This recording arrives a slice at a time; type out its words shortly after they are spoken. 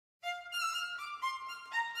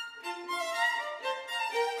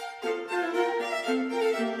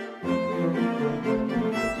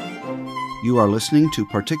You are listening to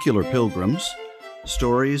Particular Pilgrims,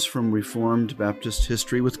 stories from Reformed Baptist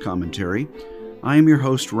history with commentary. I am your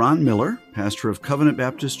host, Ron Miller, pastor of Covenant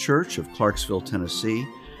Baptist Church of Clarksville, Tennessee,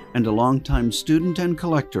 and a longtime student and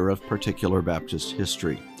collector of Particular Baptist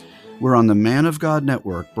history. We're on the Man of God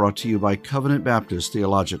Network, brought to you by Covenant Baptist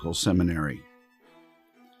Theological Seminary.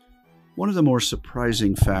 One of the more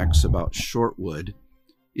surprising facts about Shortwood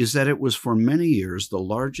is that it was for many years the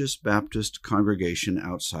largest Baptist congregation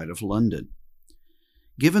outside of London.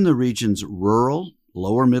 Given the region's rural,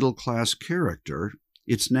 lower-middle-class character,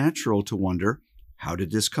 it's natural to wonder, how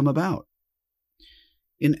did this come about?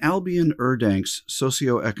 In Albion Erdank's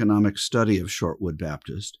socioeconomic study of Shortwood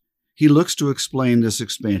Baptist, he looks to explain this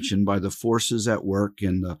expansion by the forces at work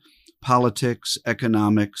in the politics,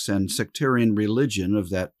 economics, and sectarian religion of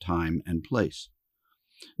that time and place.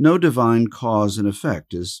 No divine cause and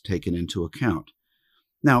effect is taken into account.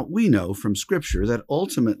 Now, we know from Scripture that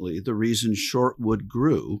ultimately the reason Shortwood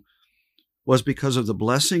grew was because of the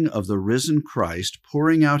blessing of the risen Christ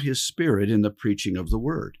pouring out his Spirit in the preaching of the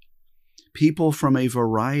Word. People from a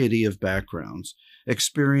variety of backgrounds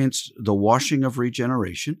experienced the washing of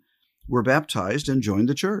regeneration, were baptized, and joined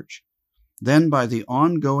the church. Then, by the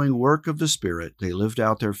ongoing work of the Spirit, they lived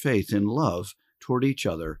out their faith in love toward each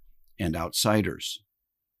other and outsiders.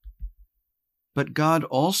 But God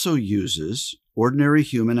also uses ordinary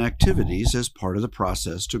human activities as part of the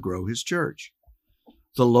process to grow his church.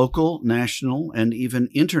 The local, national, and even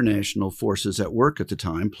international forces at work at the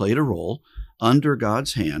time played a role, under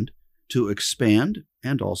God's hand, to expand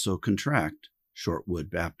and also contract Shortwood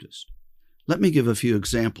Baptist. Let me give a few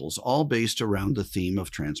examples, all based around the theme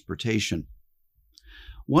of transportation.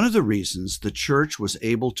 One of the reasons the church was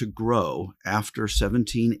able to grow after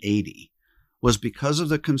 1780 was because of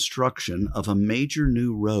the construction of a major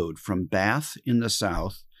new road from Bath in the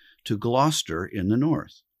south to Gloucester in the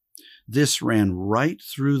north. This ran right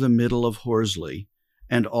through the middle of Horsley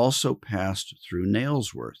and also passed through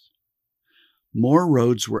Nailsworth. More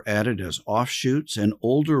roads were added as offshoots, and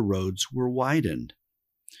older roads were widened.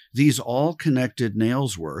 These all connected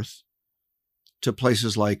Nailsworth to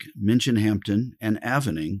places like Minchinhampton and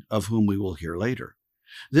Avening, of whom we will hear later.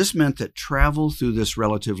 This meant that travel through this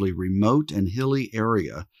relatively remote and hilly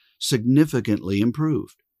area significantly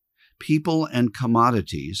improved. People and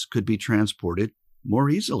commodities could be transported more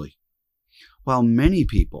easily. While many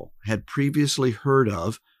people had previously heard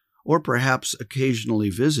of, or perhaps occasionally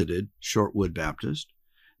visited, Shortwood Baptist,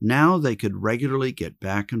 now they could regularly get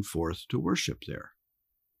back and forth to worship there.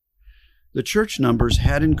 The church numbers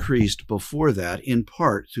had increased before that, in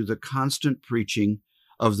part through the constant preaching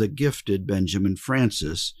of the gifted Benjamin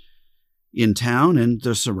Francis in town and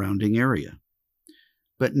the surrounding area.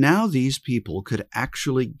 But now these people could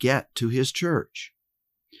actually get to his church.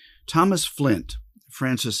 Thomas Flint,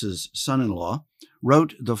 Francis's son-in-law,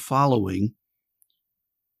 wrote the following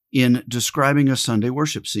in describing a Sunday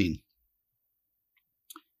worship scene.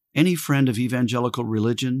 Any friend of evangelical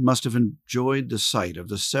religion must have enjoyed the sight of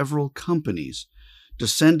the several companies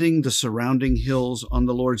descending the surrounding hills on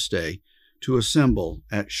the Lord's Day to assemble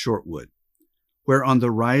at Shortwood, where on the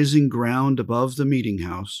rising ground above the meeting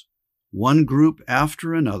house, one group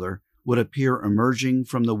after another would appear emerging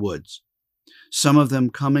from the woods, some of them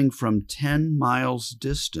coming from 10 miles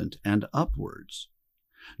distant and upwards.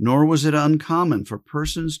 Nor was it uncommon for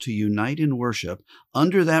persons to unite in worship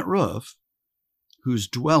under that roof, whose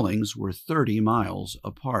dwellings were 30 miles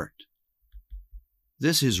apart.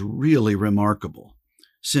 This is really remarkable,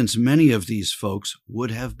 since many of these folks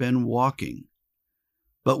would have been walking.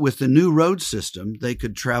 But with the new road system, they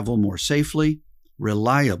could travel more safely,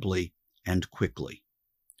 reliably, and quickly.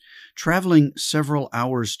 Traveling several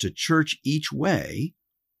hours to church each way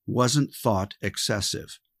wasn't thought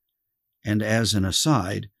excessive, and as an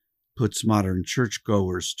aside, puts modern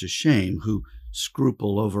churchgoers to shame who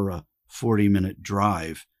scruple over a 40-minute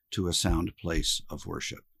drive to a sound place of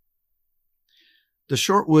worship. The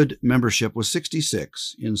Shortwood membership was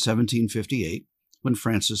 66 in 1758 when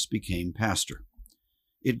Francis became pastor.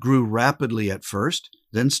 It grew rapidly at first,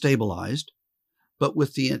 then stabilized, but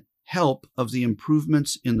with the help of the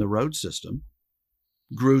improvements in the road system,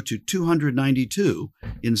 grew to 292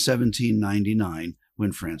 in 1799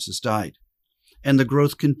 when Francis died. And the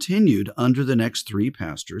growth continued under the next three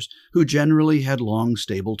pastors, who generally had long,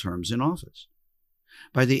 stable terms in office.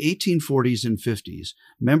 By the 1840s and 50s,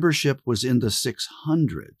 membership was in the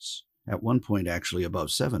 600s, at one point actually above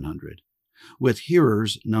 700, with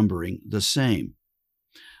hearers numbering the same.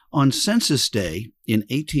 On Census Day in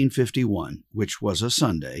 1851, which was a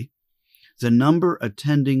Sunday, the number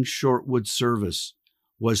attending Shortwood service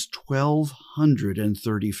was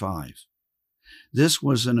 1,235. This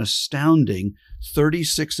was an astounding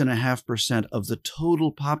 36.5% of the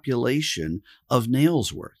total population of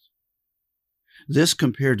Nailsworth. This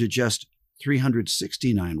compared to just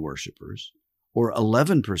 369 worshipers, or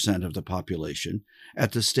 11% of the population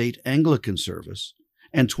at the state Anglican service,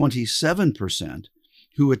 and 27%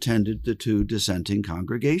 who attended the 2 dissenting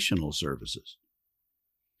congregational services.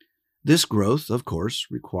 This growth, of course,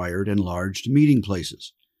 required enlarged meeting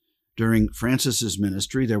places. During Francis's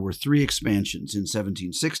ministry, there were 3 expansions in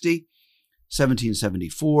 1760,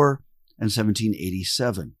 1774, and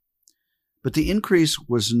 1787. But the increase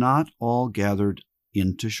was not all gathered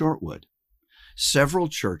into Shortwood. Several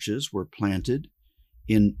churches were planted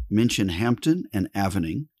in Minchinhampton and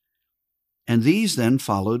Avening, and these then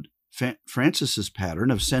followed Francis's pattern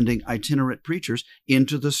of sending itinerant preachers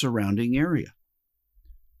into the surrounding area.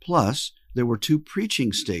 Plus, there were 2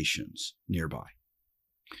 preaching stations nearby.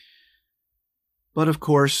 But of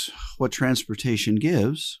course, what transportation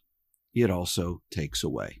gives, it also takes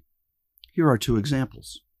away. Here are 2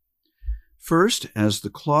 examples. First, as the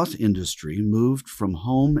cloth industry moved from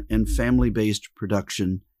home and family-based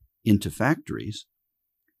production into factories,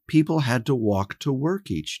 people had to walk to work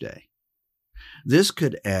each day. This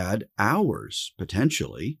could add hours,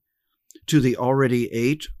 potentially, to the already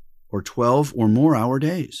 8 or 12 or more hour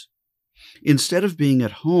days. Instead of being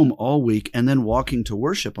at home all week and then walking to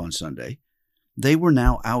worship on Sunday, they were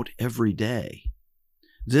now out every day.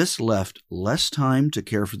 This left less time to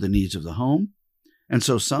care for the needs of the home, and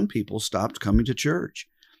so some people stopped coming to church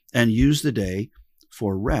and used the day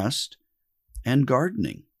for rest and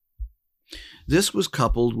gardening. This was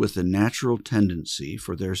coupled with the natural tendency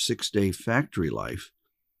for their 6-day factory life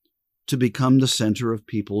to become the center of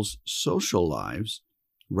people's social lives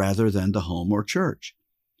rather than the home or church.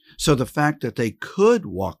 So the fact that they could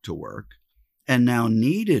walk to work and now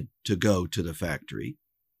needed to go to the factory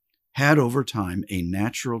had over time a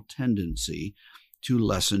natural tendency to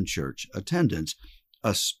lessen church attendance,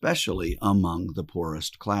 especially among the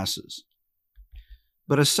poorest classes.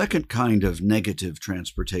 But a second kind of negative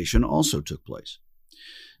transportation also took place.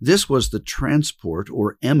 This was the transport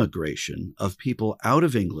or emigration of people out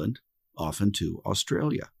of England, often to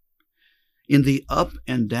Australia. In the up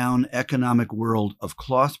and down economic world of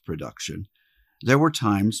cloth production, there were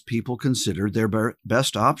times people considered their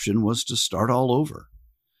best option was to start all over.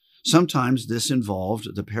 Sometimes this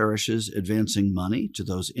involved the parishes advancing money to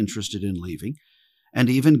those interested in leaving, and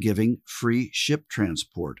even giving free ship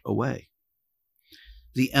transport away.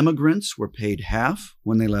 The emigrants were paid half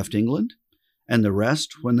when they left England, and the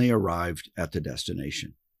rest when they arrived at the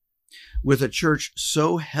destination. With a church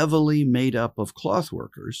so heavily made up of cloth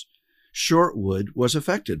workers, Shortwood was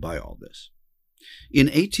affected by all this. In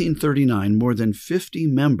 1839, more than 50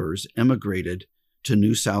 members emigrated to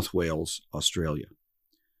New South Wales, Australia.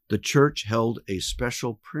 The church held a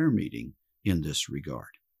special prayer meeting in this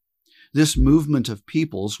regard. This movement of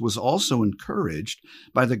peoples was also encouraged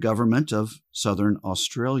by the government of southern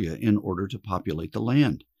Australia in order to populate the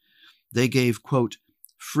land. They gave, quote,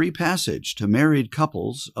 free passage to married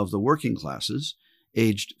couples of the working classes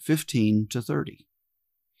aged 15 to 30.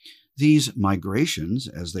 These migrations,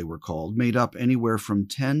 as they were called, made up anywhere from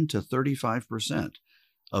 10 to 35%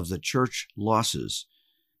 of the church losses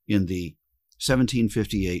in the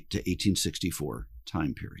 1758 to 1864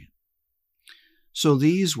 time period. So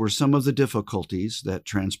these were some of the difficulties that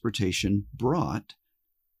transportation brought,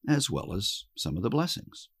 as well as some of the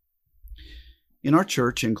blessings. In our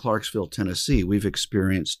church in Clarksville, Tennessee, we've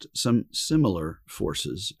experienced some similar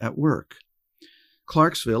forces at work.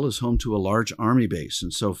 Clarksville is home to a large Army base,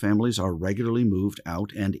 and so families are regularly moved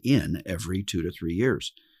out and in every 2 to 3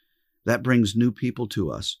 years. That brings new people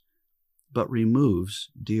to us, but removes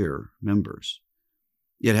dear members.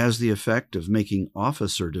 It has the effect of making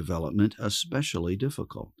officer development especially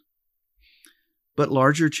difficult. But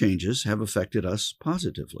larger changes have affected us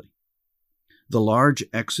positively. The large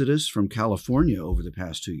exodus from California over the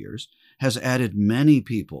past 2 years has added many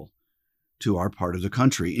people to our part of the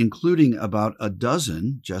country, including about a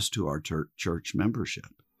dozen just to our church membership.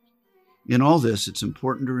 In all this, it's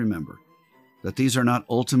important to remember that these are not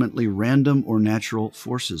ultimately random or natural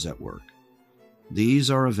forces at work. These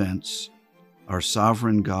are events our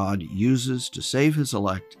sovereign God uses to save his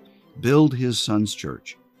elect, build his Son's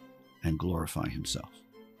church, and glorify himself.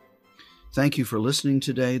 Thank you for listening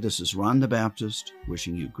today. This is Ron the Baptist,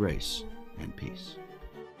 wishing you grace and peace.